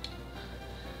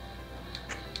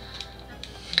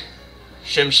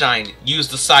 Shimshine, use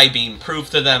the Psybeam. Prove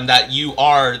to them that you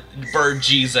are Bird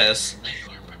Jesus.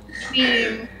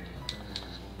 Beam.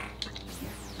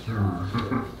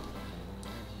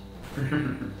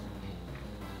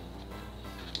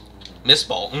 Miss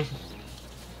Bolton.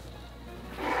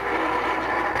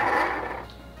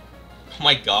 Oh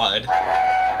my god.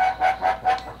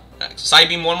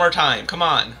 Psybeam one more time, come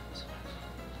on.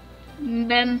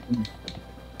 Ben.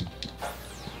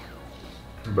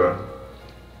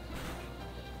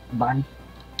 Bun.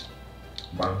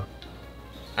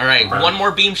 Alright, one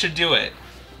more beam should do it.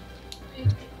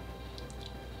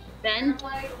 Ben.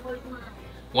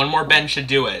 One more Ben should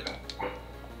do it.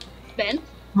 Ben.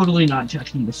 Totally not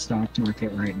touching the stock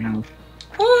market right now.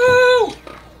 Woo!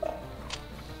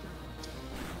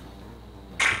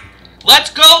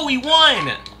 Let's go, we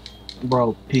won!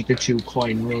 Bro, Pikachu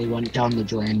coin really went down the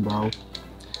drain, bro.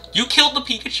 You killed the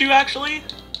Pikachu, actually?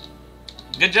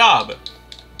 Good job.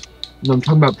 No, I'm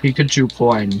talking about Pikachu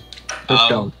coin.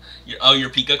 Your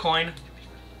Pika coin?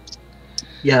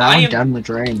 Yeah, that went down the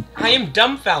drain. I am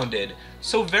dumbfounded.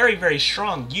 So very, very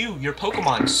strong. Your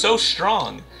Pokemon, so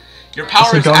strong. Your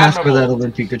power is don't ask where that admirable.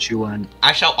 other Pikachu went.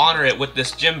 I shall honor it with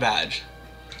this gym badge.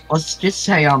 Let's just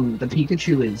say, the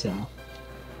Pikachu is,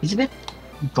 he's a bit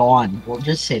gone. We'll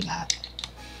just say that.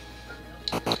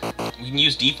 We can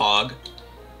use Defog.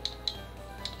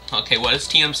 Okay, what is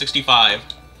TM65?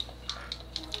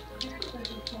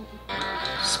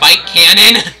 Spike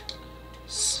Cannon?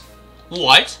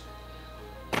 What?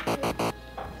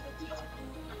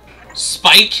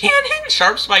 Spike Cannon?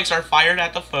 Sharp spikes are fired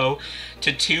at the foe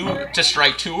to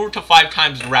strike 2 to 5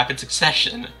 times in rapid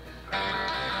succession.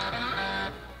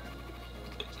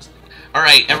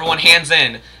 Alright, everyone hands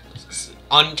in.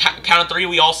 On count of 3,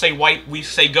 we all say white. We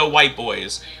say go white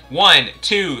boys. 1,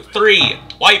 2, 3,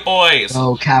 white boys.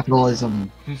 Oh,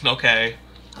 capitalism. Okay.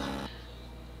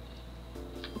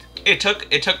 It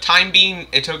took time being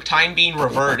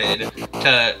reverted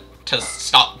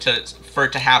for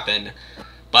it to happen,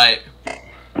 but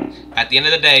at the end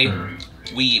of the day,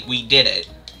 we did it.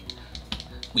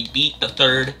 We beat the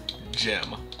 3rd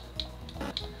gym.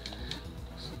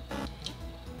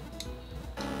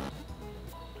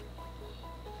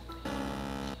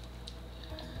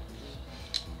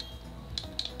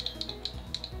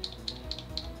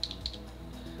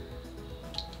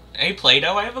 Hey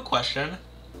Play-Doh, I have a question.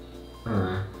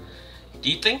 Do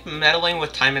you think meddling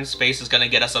with time and space is gonna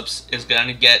get the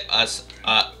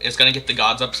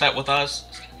gods upset with us?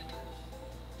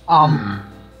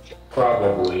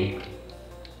 Probably.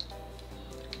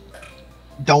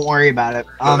 Don't worry about it.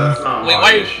 But that's not wait, my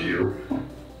why- issue.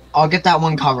 I'll get that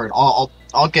one covered. I'll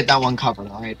get that one covered.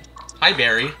 All right. Hi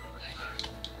Barry.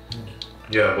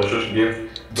 Yeah, let's just give.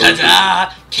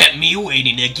 Ta-da! Kept me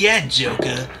waiting again,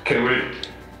 Joker. Can we?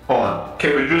 Hold on.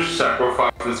 Can we just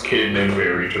sacrifice this kid named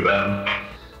Barry to them?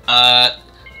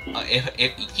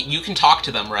 If you can talk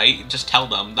to them, right? Just tell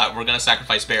them that we're gonna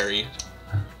sacrifice Barry.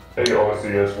 Hey,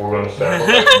 yes, we're gonna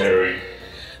sacrifice Barry.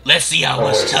 Let's see how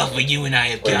much tougher you and I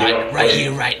have got right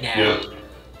here, right now.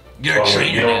 You're a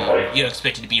trainer now. You're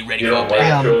expected to be ready for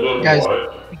battle. Guys,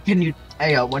 can you?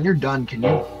 Hey, when you're done, can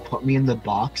you put me in the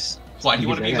box? Why do you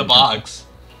want to be in the box?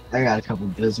 I got a couple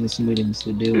business meetings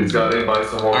to do. He's got invite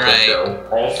some more. Alright.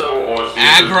 Also,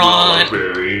 Aggron.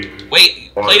 Barry.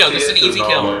 Wait, Play-Doh, this is an easy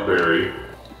kill. Barry.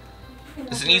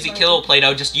 It's an easy kill,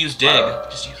 Play-Doh. Just use dig.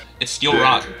 It's steel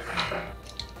rock.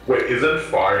 Wait, isn't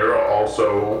fire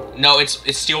also... No, it's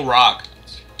steel rock.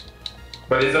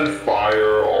 But isn't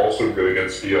fire also good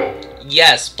against steel?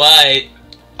 Yes, but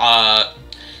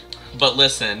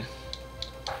listen.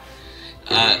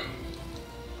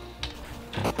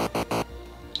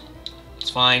 It's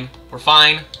fine. We're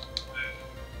fine.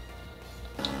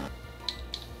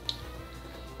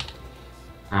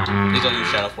 Please don't use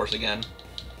Shadow Force again.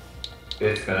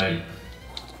 It's fine.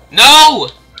 No!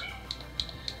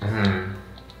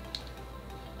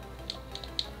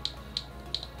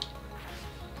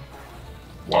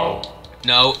 Wow.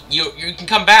 No, you can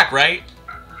come back, right?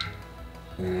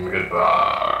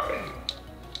 Goodbye.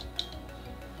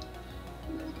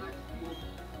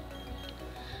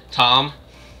 Tom?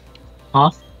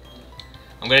 Huh?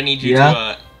 I'm gonna need you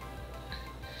Yeah?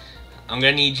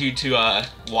 to,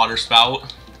 water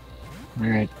spout.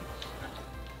 Alright.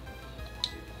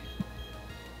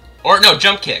 Or, no,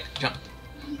 jump kick.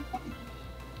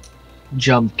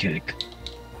 Jump kick.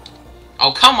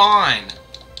 Oh, come on!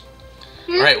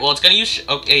 Alright, well, it's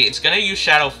gonna use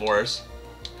Shadow Force.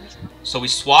 So we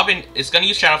swap in, it's gonna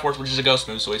use Shadow Force, which is a ghost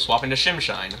move, so we swap into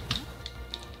Shimshine.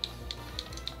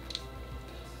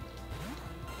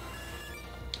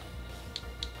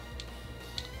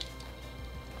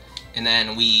 And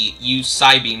then we use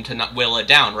Psybeam to not will it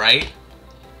down, right?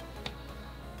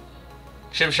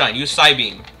 Shimshine, use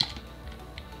Psybeam.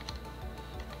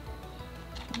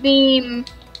 Beam.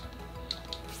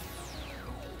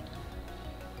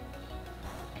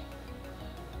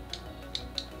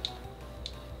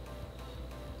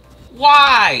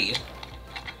 Why?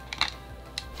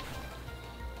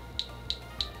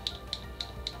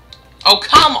 Oh,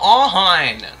 come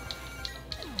on!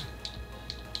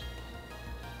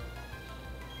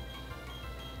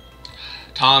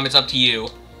 Tom, it's up to you.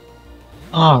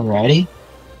 Alrighty.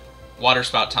 Water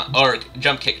spout time, or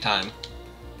jump kick time.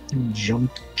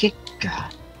 Jump kick.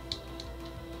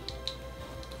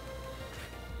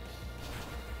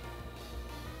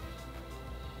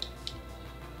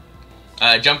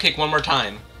 Jump kick one more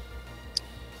time.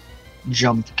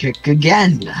 Jump kick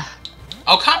again.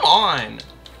 Oh, come on!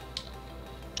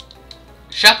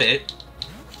 Shep it.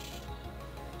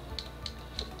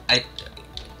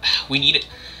 We need it.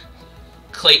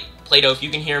 Play-Doh, if you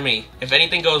can hear me, if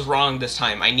anything goes wrong this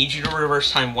time, I need you to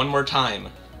reverse time one more time.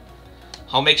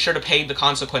 I'll make sure to pay the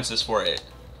consequences for it.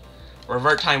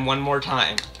 Revert time one more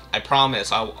time. I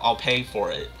promise, I'll pay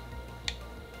for it.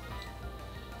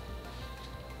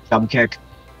 Jump kick.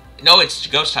 No, it's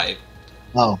ghost type.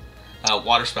 Oh.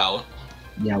 Water spout.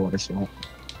 Yeah, water spout.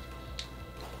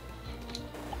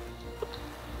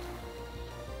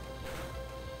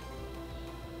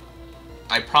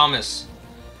 I promise,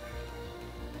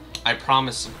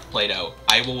 Play-Doh.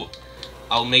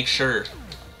 I'll make sure.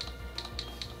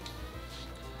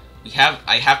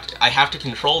 I have to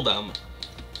control them.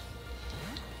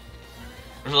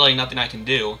 There's really nothing I can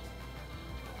do.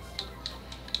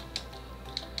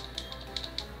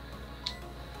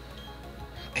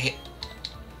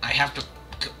 I have to,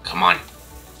 come on,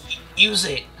 use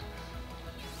it.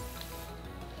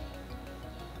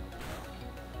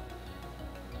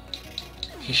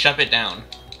 You shut it down.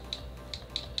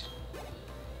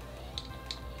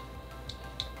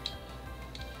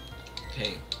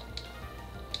 Okay.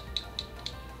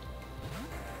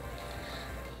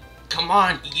 Come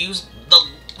on, use the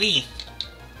leaf.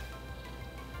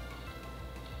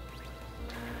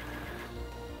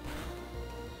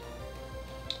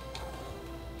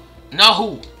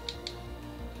 No!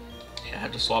 Yeah, I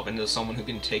have to swap into someone who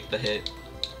can take the hit.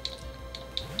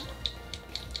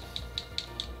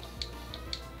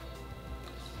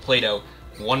 Play-Doh,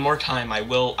 one more time,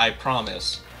 I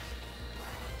promise.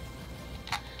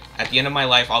 At the end of my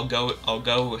life, I'll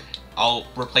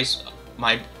replace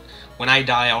my, when I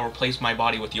die, I'll replace my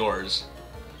body with yours.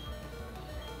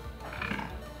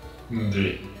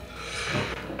 Come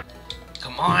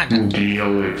on!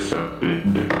 Deal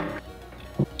accepted.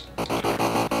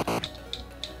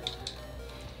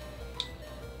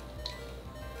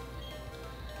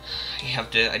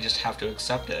 I just have to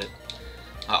accept it.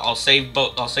 I'll save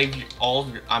both. I'll save all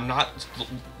of your. I'm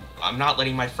not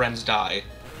letting my friends die.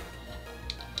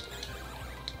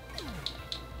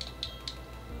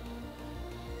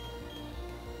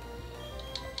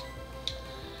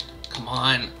 Come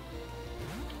on.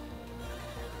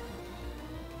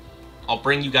 I'll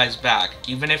bring you guys back.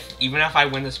 Even if I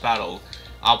win this battle,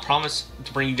 I'll promise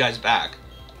to bring you guys back.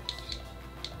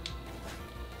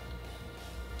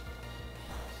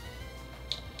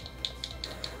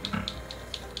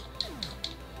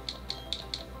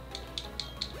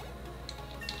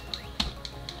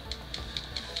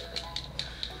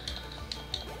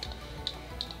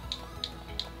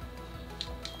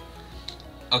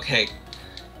 Okay,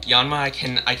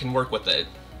 Yanma, I can work with it.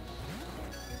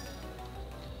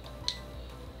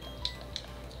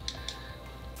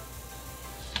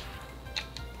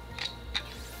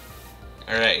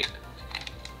 Alright.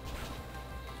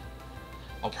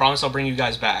 I'll promise I'll bring you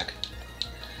guys back.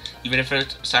 Even if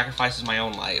it sacrifices my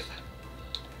own life.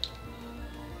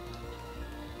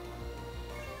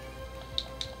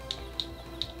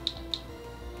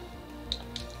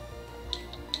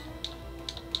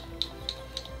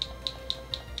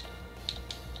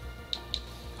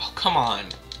 Oh, come on.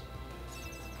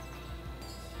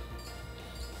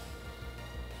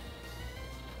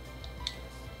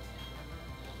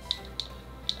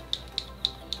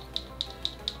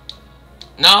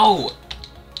 No!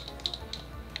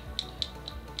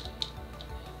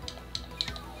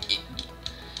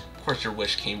 Of course your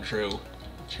wish came true.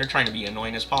 You're trying to be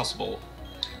annoying as possible.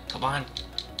 Come on.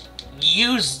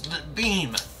 Use the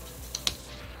beam!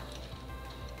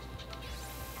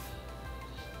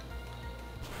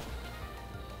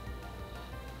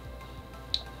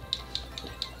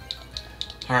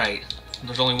 Alright.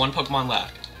 There's only one Pokemon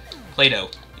left.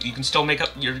 Play-Doh. You can still make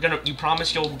up. You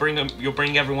promise you'll bring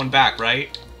everyone back,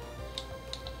 right?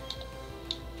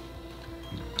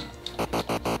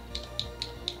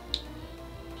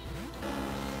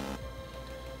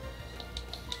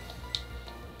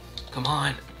 Come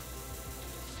on.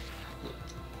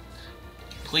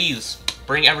 Please,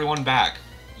 bring everyone back.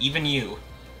 Even you.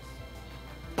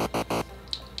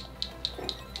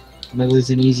 Maybe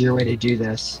there's an easier way to do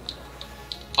this.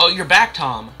 Oh, you're back,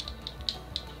 Tom.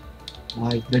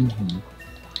 I've been here.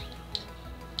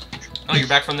 Oh, you're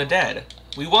back from the dead.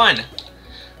 We won!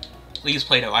 Please,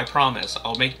 Play-Doh, I promise.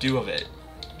 I'll make do of it.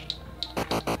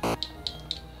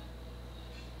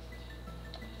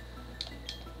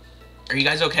 Are you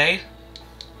guys okay?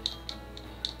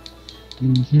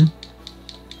 Mm-hmm.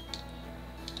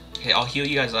 Okay, I'll heal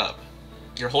you guys up.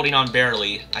 You're holding on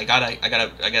barely. I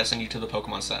gotta send you to the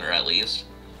Pokemon Center at least.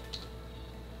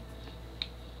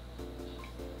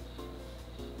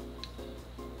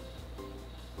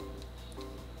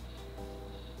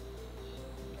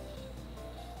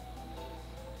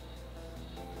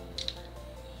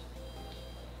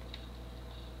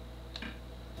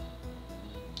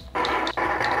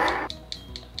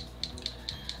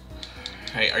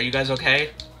 Alright, are you guys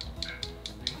okay?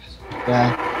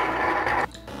 Yeah.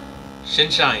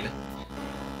 Shinshine,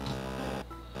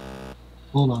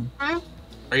 Hold on. Huh?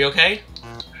 are you okay?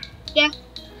 Yeah.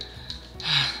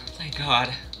 Thank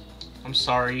God. I'm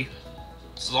sorry.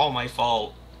 This is all my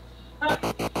fault.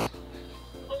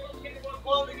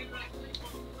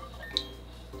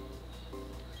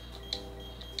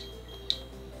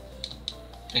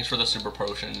 Thanks for the super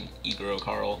potion, Iguro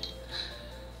Carl.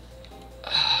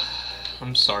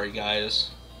 I'm sorry,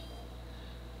 guys.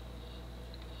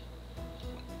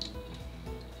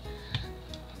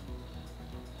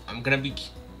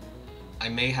 I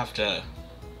may have to.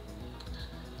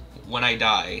 When I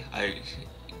die,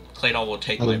 Play-Doh will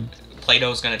take my.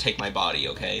 Play-Doh's gonna take my body,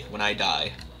 okay? When I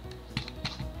die.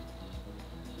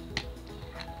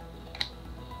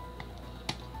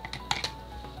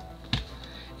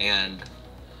 And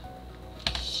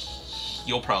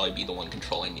you'll probably be the one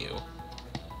controlling you.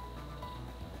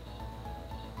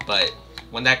 But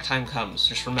when that time comes,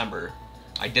 just remember,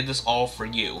 I did this all for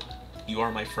you. You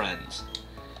are my friends.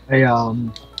 Hey,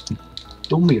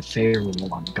 do me a favor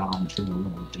while I'm gone for a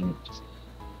little bit.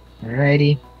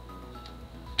 Alrighty?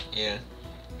 Yeah.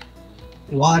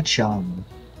 Watch,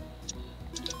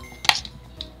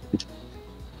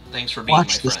 Thanks for being watch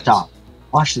my the friends. stock.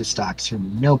 Watch the stocks for me,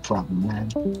 no problem, man.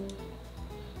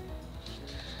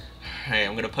 Alright,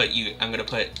 I'm gonna put...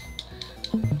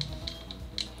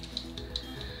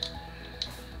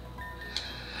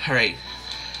 Alright.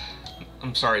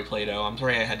 I'm sorry, Play-Doh. I'm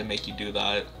sorry I had to make you do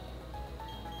that.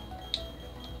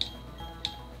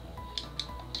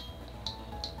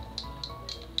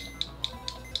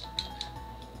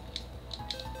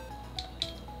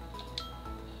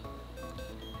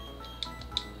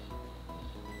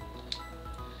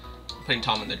 I'm putting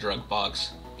Tom in the drug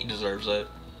box. He deserves it.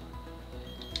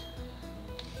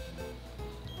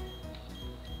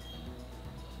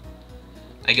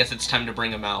 I guess it's time to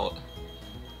bring him out.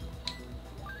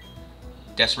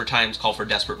 Desperate times call for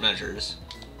desperate measures.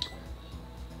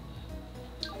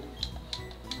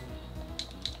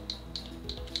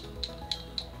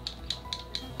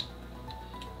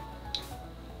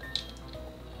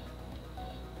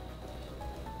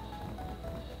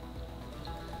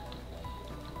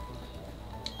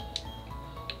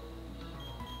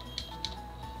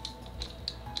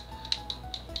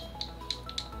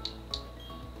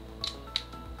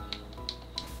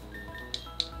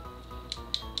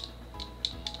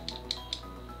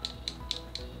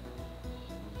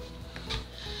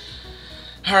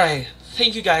 Alright,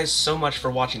 thank you guys so much for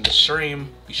watching the stream.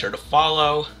 Be sure to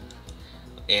follow,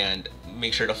 and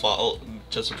make sure to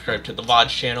subscribe to the VOD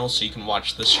channel so you can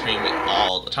watch the stream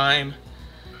all the time.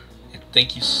 And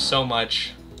thank you so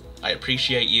much. I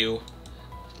appreciate you.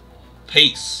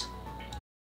 Peace.